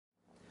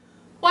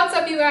What's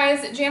up, you guys?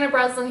 Janna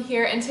Breslin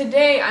here, and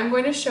today I'm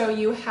going to show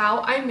you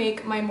how I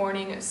make my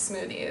morning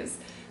smoothies.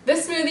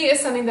 This smoothie is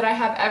something that I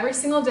have every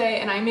single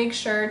day, and I make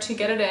sure to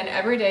get it in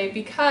every day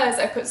because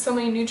I put so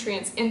many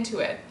nutrients into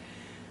it.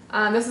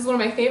 This is one of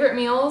my favorite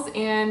meals,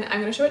 and I'm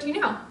going to show it to you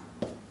now.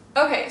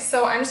 Okay,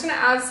 so I'm just going to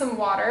add some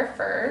water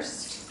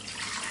first.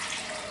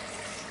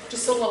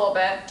 Just a little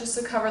bit, just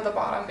to cover the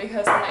bottom,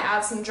 because when I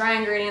add some dry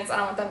ingredients, I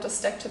don't want them to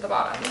stick to the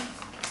bottom.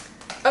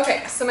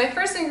 Okay, so my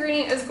first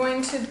ingredient is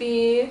going to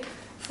be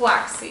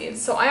flax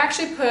seeds. So I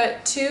actually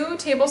put 2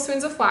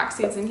 tablespoons of flax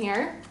seeds in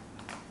here.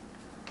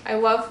 I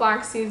love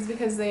flax seeds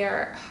because they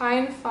are high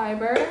in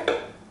fiber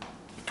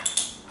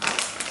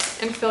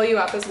and fill you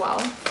up as well.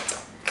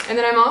 And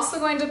then I'm also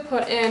going to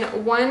put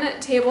in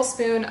 1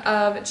 tablespoon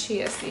of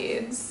chia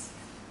seeds.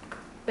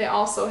 They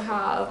also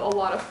have a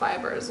lot of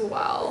fiber as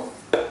well,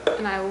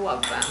 and I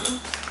love them.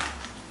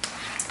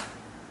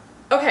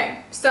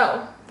 Okay,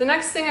 so the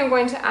next thing I'm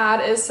going to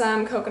add is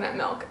some coconut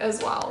milk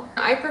as well.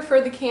 I prefer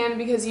the can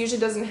because it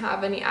usually doesn't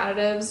have any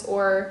additives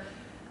or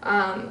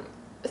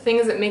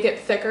things that make it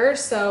thicker,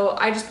 so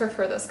I just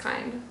prefer this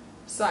kind.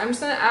 So I'm just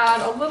going to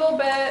add a little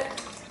bit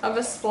of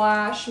a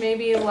splash,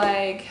 maybe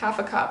like half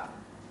a cup.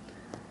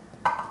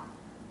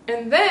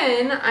 And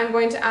then I'm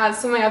going to add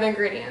some of my other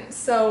ingredients.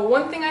 So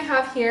one thing I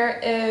have here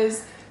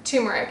is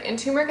turmeric, and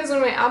turmeric is one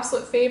of my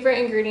absolute favorite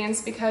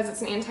ingredients because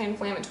it's an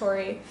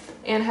anti-inflammatory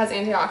and has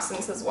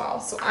antioxidants as well.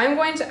 So I'm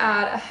going to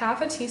add a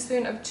half a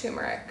teaspoon of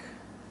turmeric.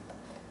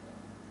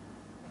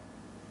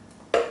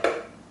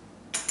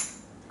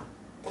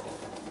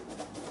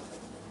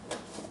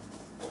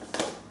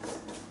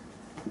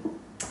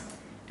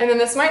 And then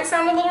this might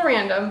sound a little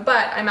random,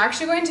 but I'm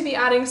actually going to be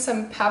adding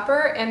some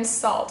pepper and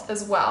salt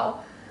as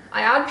well.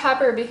 I add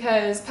pepper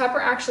because pepper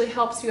actually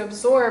helps you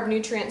absorb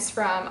nutrients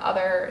from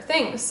other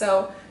things.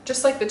 So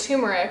just like the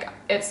turmeric,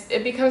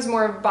 it becomes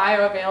more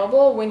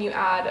bioavailable when you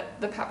add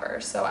the pepper.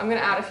 So I'm going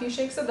to add a few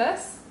shakes of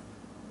this.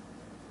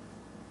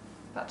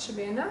 That should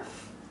be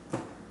enough.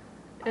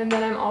 And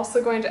then I'm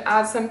also going to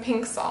add some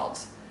pink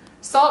salt.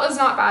 Salt is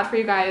not bad for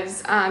you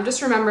guys.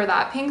 Just remember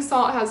that. Pink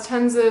salt has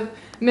tons of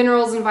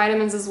minerals and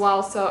vitamins as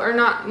well, so, or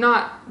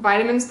not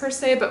vitamins per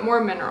se, but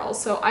more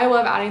minerals. So I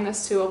love adding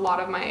this to a lot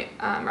of my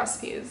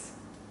recipes.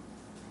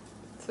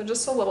 So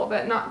just a little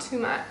bit, not too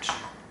much.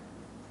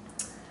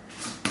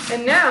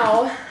 And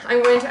now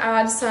I'm going to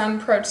add some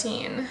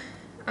protein.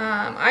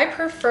 I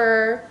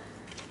prefer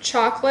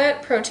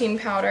chocolate protein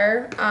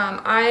powder.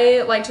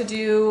 I like to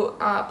do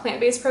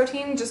plant-based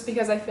protein just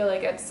because I feel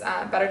like it's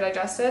better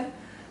digested.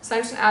 So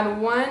I'm just going to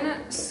add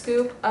 1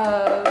 scoop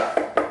of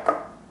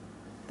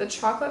the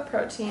chocolate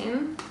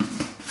protein.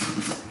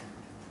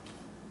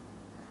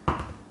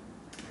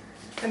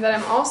 And then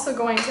I'm also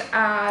going to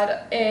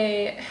add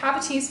a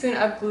half a teaspoon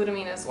of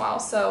glutamine as well.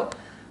 So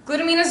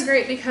glutamine is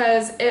great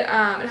because it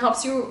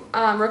helps you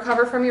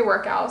recover from your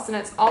workouts, and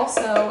it's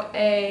also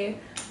a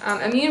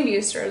immune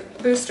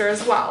booster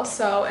as well.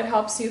 So it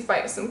helps you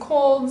fight some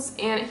colds,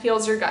 and it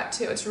heals your gut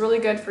too. It's really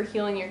good for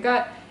healing your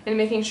gut and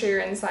making sure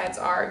your insides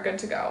are good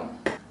to go.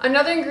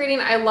 Another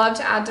ingredient I love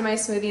to add to my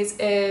smoothies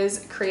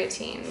is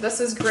creatine. This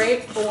is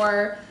great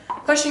for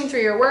pushing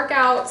through your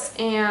workouts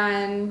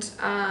and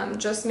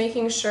just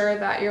making sure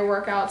that your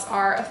workouts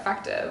are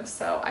effective.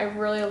 So I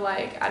really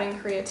like adding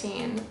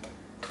creatine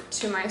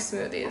to my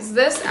smoothies.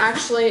 This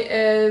actually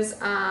is,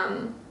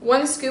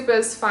 1 scoop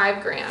is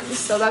 5 grams.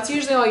 So that's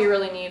usually all you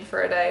really need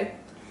for a day.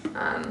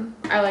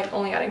 I like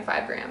only adding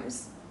 5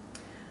 grams.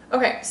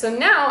 Okay, so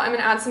now I'm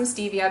gonna add some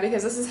stevia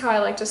because this is how I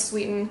like to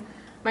sweeten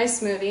my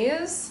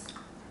smoothies.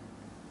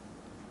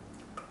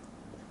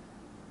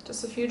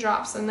 Just a few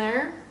drops in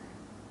there.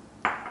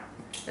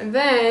 And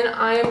then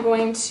I am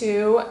going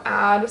to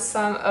add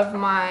some of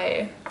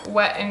my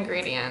wet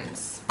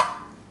ingredients.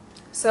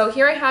 So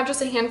here I have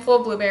just a handful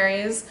of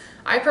blueberries.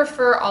 I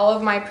prefer all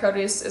of my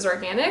produce is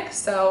organic,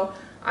 so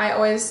I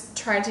always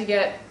try to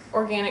get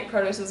organic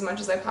produce as much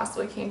as I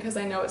possibly can because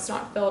I know it's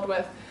not filled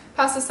with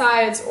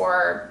pesticides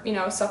or, you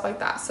know, stuff like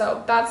that.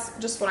 So that's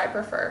just what I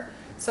prefer.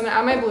 So I'm gonna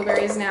add my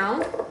blueberries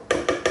now.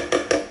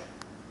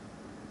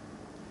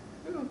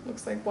 Ooh,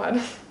 looks like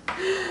blood.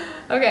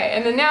 Okay,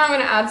 and then now I'm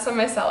gonna add some of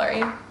my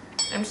celery.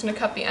 I'm just gonna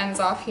cut the ends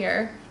off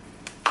here.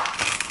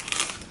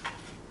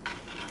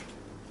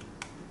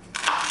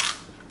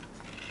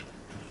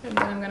 And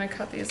then I'm gonna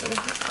cut these in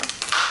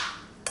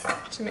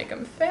half to make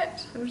them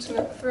fit. I'm just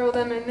gonna throw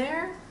them in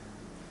there.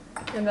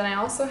 And then I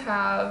also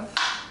have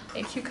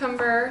a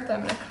cucumber that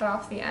I'm going to cut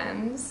off the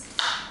ends.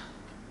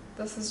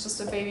 This is just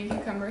a baby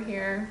cucumber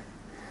here.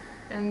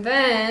 And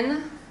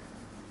then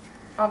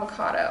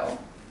avocado.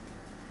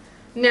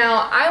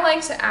 Now I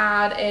like to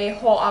add a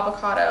whole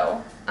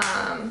avocado.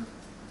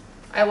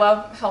 I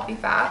love healthy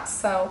fats,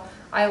 so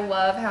I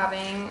love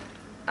having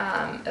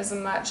as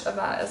much of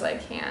that as I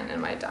can in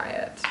my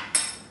diet.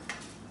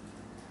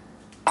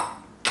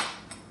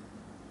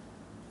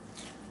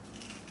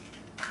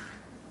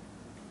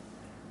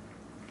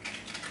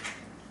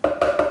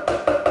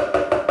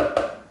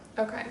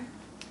 Okay,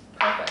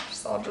 perfect.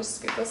 So I'll just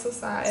scoop this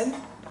aside.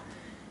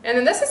 And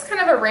then this is kind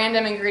of a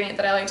random ingredient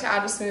that I like to add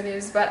to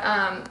smoothies, but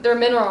they're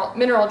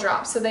mineral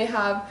drops. So they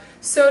have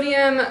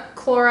sodium,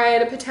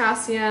 chloride,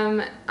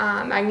 potassium,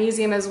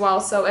 magnesium as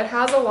well. So it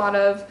has a lot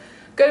of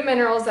good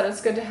minerals that it's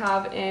good to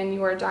have in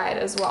your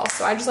diet as well.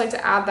 So I just like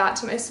to add that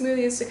to my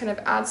smoothies to kind of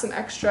add some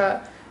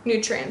extra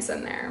nutrients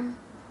in there.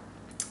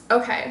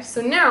 Okay, so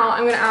now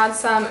I'm going to add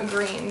some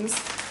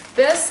greens.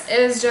 This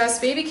is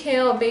just baby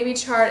kale, baby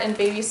chard, and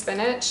baby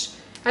spinach.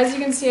 As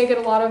you can see, I get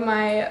a lot of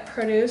my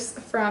produce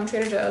from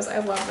Trader Joe's. I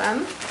love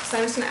them. So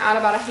I'm just going to add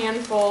about a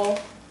handful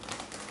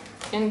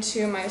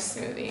into my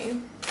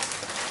smoothie.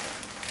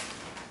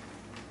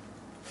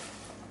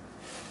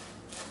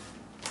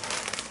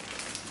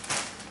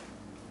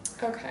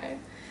 Okay,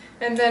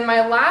 and then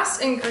my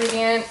last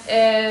ingredient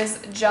is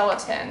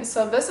gelatin.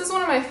 So this is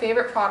one of my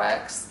favorite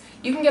products.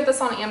 You can get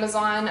this on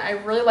Amazon. I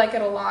really like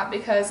it a lot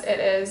because it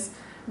is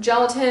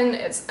gelatin.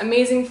 It's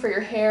amazing for your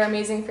hair,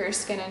 amazing for your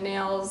skin and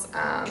nails.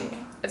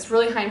 It's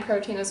really high in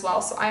protein as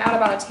well. So I add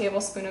about a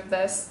tablespoon of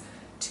this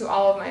to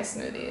all of my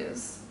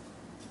smoothies.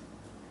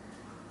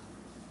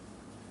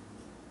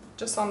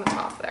 Just on the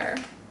top there.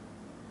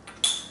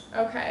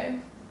 Okay,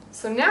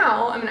 so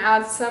now I'm gonna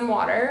add some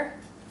water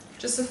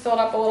just to fill it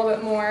up a little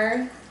bit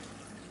more.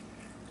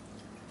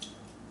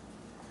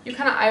 You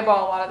kind of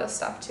eyeball a lot of this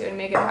stuff too and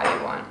make it how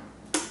you want.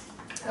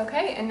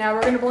 Okay, and now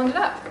we're gonna blend it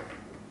up.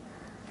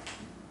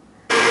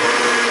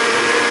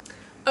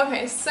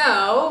 Okay,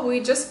 so we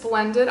just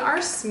blended our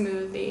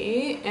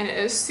smoothie and it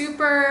is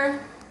super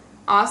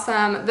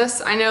awesome.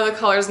 This, I know the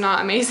color is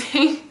not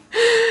amazing.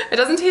 It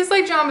doesn't taste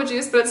like Jamba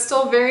Juice, but it's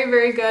still very,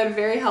 very good,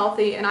 very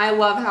healthy, and I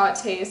love how it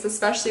tastes,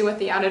 especially with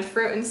the added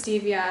fruit and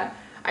stevia.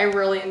 I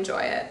really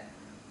enjoy it.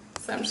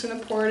 So I'm just gonna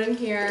pour it in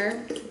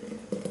here.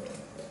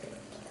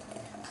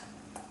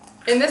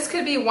 And this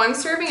could be one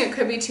serving, it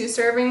could be 2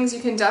 servings. You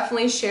can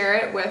definitely share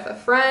it with a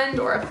friend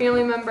or a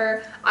family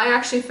member. I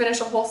actually finish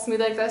a whole smoothie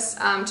like this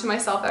to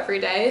myself every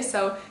day,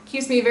 so it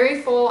keeps me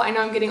very full. I know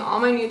I'm getting all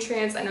my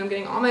nutrients, I know I'm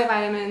getting all my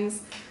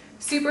vitamins,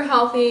 super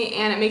healthy,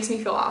 and it makes me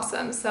feel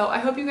awesome. So I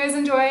hope you guys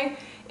enjoy,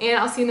 and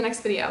I'll see you in the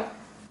next video.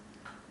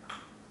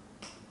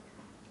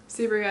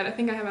 Super good, I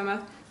think I have my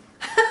mouth.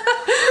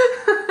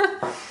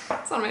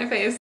 It's on my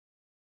face.